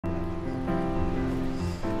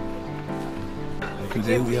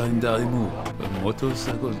Today we are in Darley Moor, a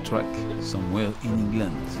motorcycle track somewhere in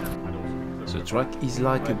England. The track is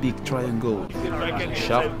like a big triangle, with a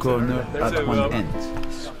sharp corner at one end.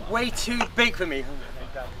 Way too big for me.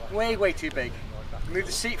 Way too big. Move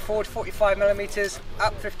the seat forward 45mm,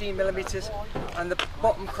 up 15mm, and the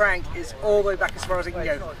bottom crank is all the way back as far as it can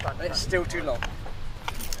go, and it's still too long.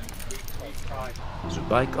 The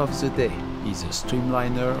bike of the day is a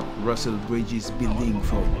Streamliner Russell Bridges building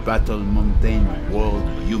for Battle Mountain World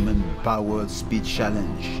Human Powered Speed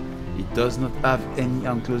Challenge. It does not have any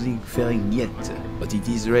enclosing fairing yet, but it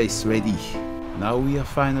is race ready. Now we are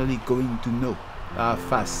finally going to know how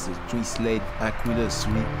fast the 3-sled Aquila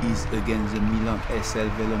 3 is against the Milan SL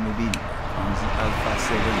Velomobile on the Alpha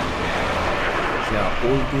 7. They are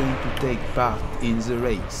all going to take part in the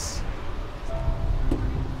race.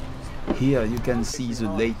 Here you can see the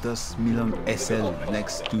latest Milan SL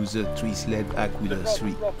next to the 3-sled Aquila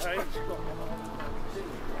 3.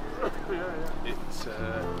 It's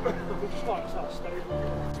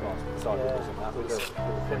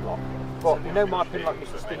Well, you know my pin lock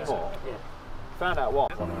used to spin more? Yeah. Found out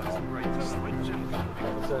what?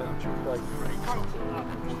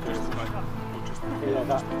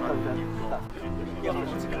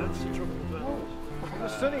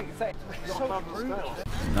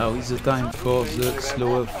 Now is the time for the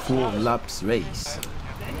slower 4 laps race.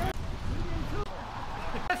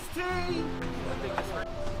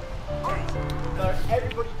 So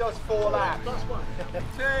everybody does 4 laps.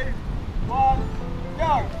 2, 1,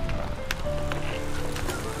 go!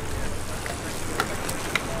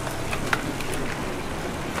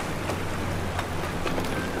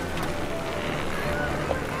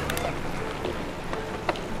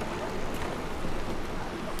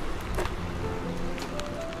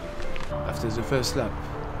 After the first lap,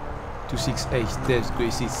 268 Dave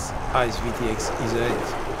Grace's Ice VTX is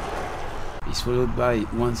ahead. It's followed by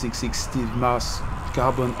 166 Steve Mars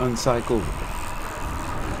Carbon Uncycle.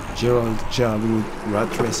 Gerald Charwood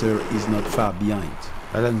Rat Racer is not far behind.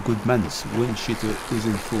 Alan Goodman's Wind Shitter is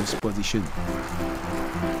in 4th position.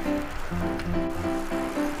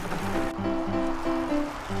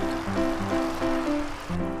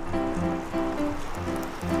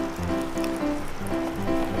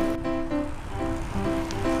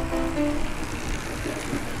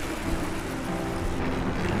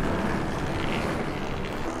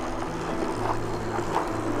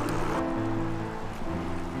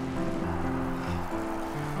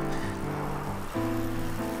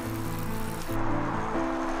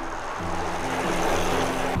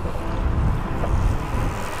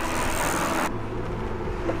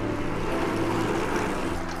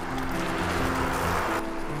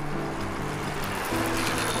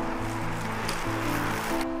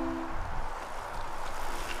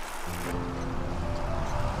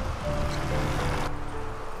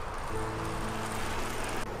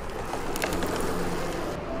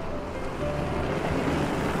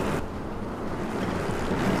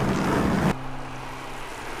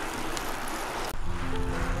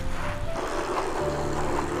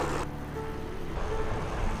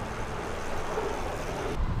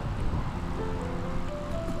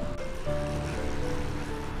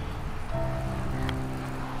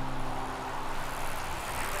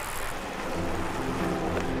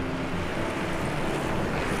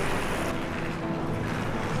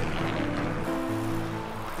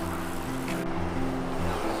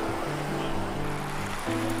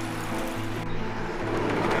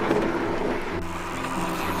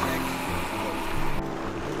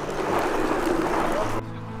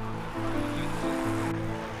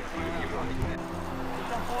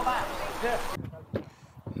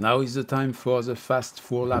 Now is the time for the fast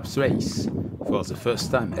 4 laps race. For the first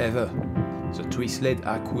time ever, the 3-sled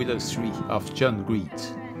Aquila 3 of John Greed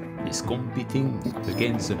is competing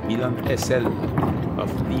against the Milan SL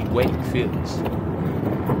of Lee Wakefield.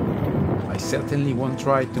 I certainly won't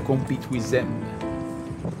try to compete with them,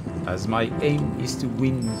 as my aim is to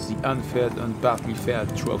win the Unfair and Partly Fair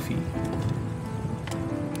trophy.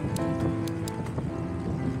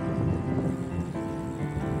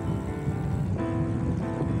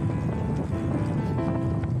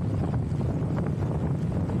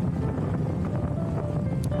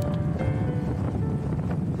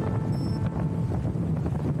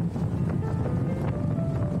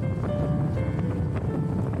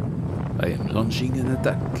 I am launching an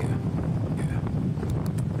attack.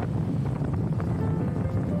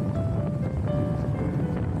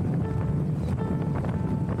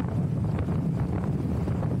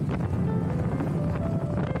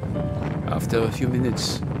 After a few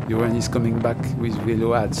minutes, Joran is coming back with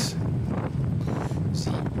velo ads.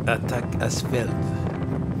 The attack has failed.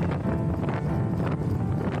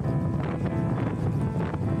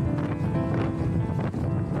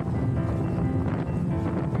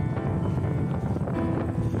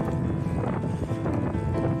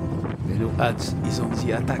 Ads is on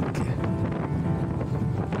the attack.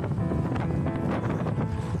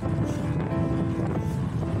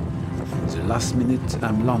 The last minute,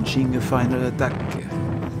 I'm launching a final attack.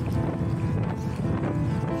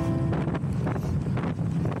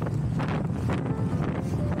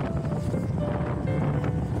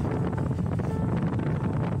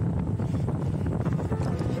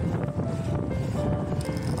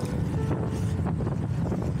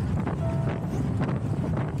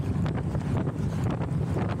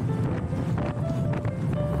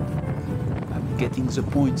 Getting the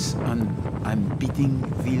points and I'm beating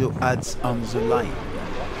Velo Ads on the line.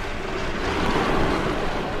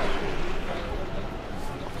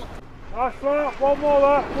 Nice one, one more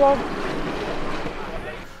there, one.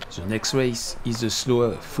 The next race is a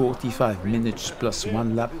slower 45 minutes plus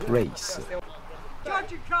 1 lap race.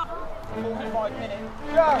 Judge and cut. 45 minutes.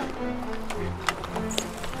 Go.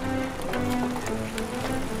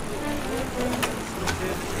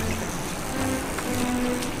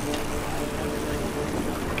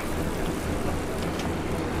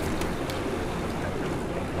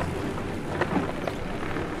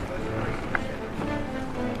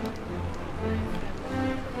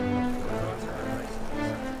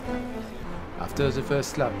 After the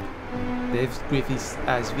first lap, Dave Griffiths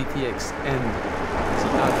as VTX and the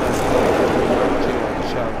Alpha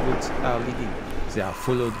Gerald Woods are leading. They are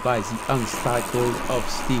followed by the unstrikable of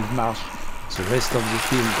Steve Marsh. The rest of the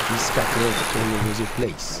field is scattered all over the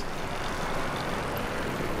place.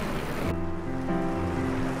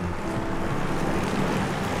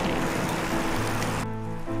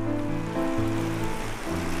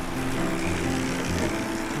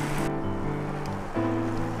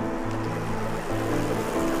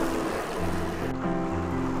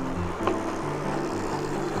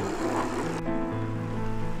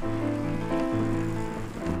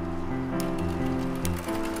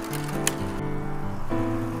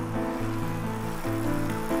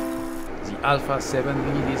 Alpha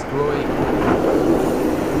 7 lead is growing.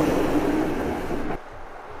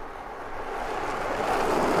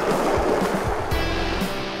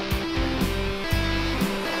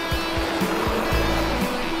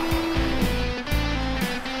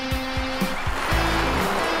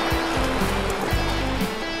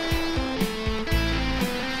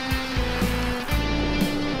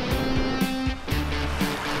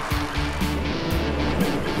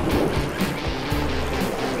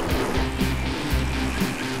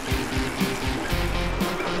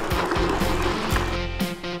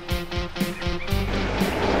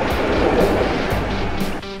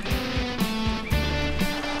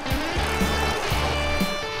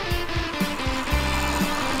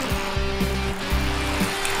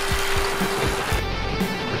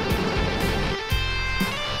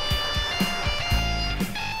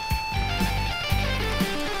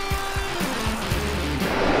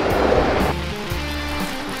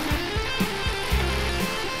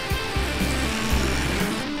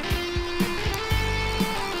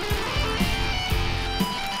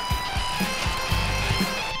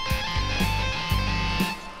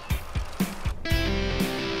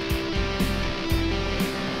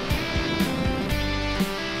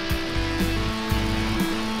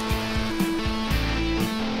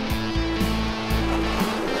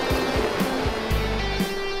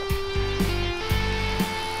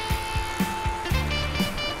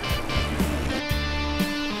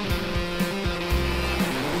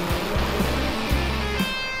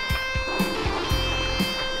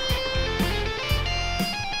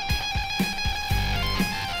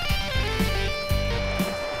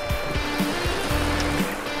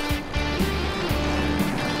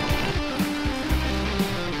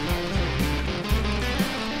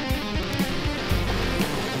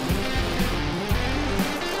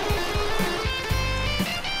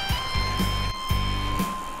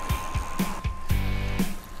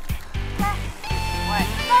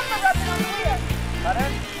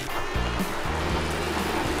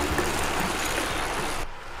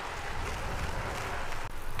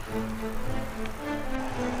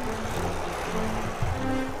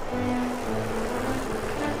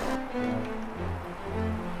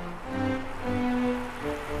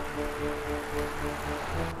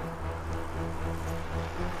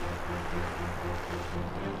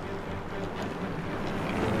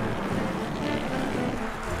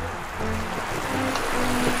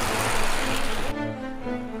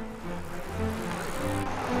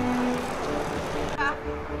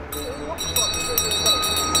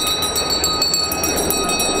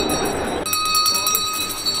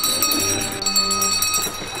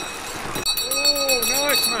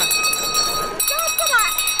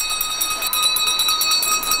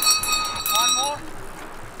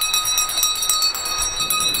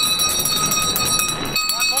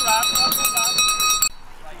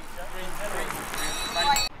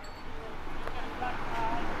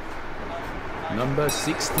 number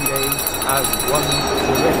 68 has won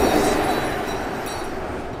the race.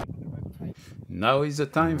 Now is the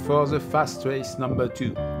time for the fast race number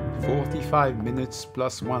 2, 45 minutes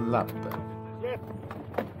plus 1 lap.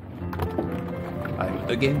 I'm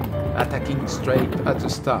again attacking straight at the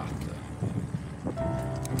start.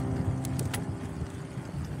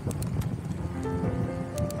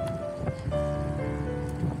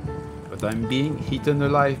 But I'm being eaten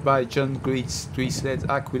alive by John Greet's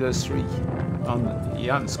 3-sled Aquila 3 on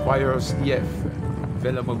Jan Squire's EF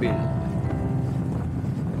Velomobile.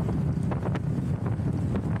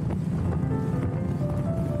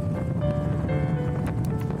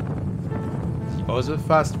 The other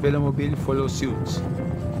fast Velomobile follow suit.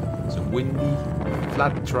 The windy,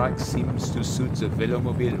 flat track seems to suit the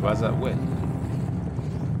Velomobile rather well.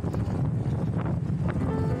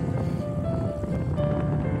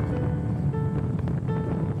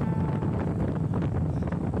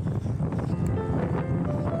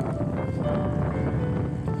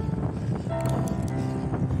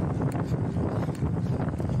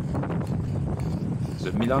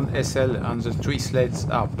 The Milan SL and the 3-sleds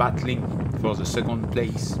are battling for the second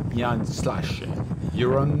place behind Slash.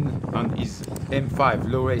 Euron and his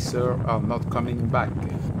M5 low racer are not coming back.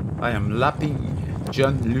 I am lapping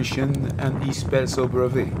John Lucien and his Pelso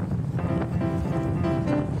Brevet.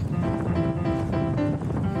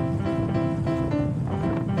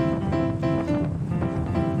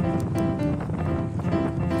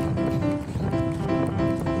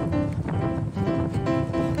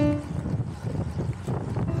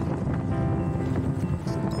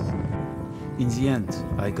 In the end,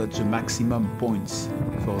 I got the maximum points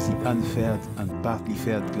for the unfaired and partly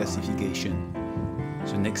faired classification.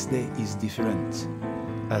 The next day is different,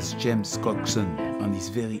 as James Coxon on his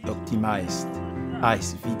very optimized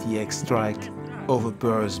ICE VTX strike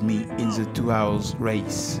overpowers me in the 2 hours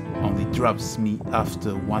race, only drops me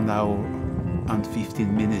after 1 hour and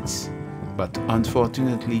 15 minutes. But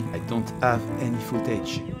unfortunately, I don't have any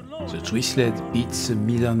footage. The 3-sled beats the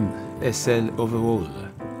Milan SL overall,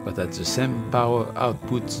 but at the same power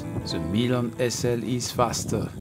output, the Milan SL is faster.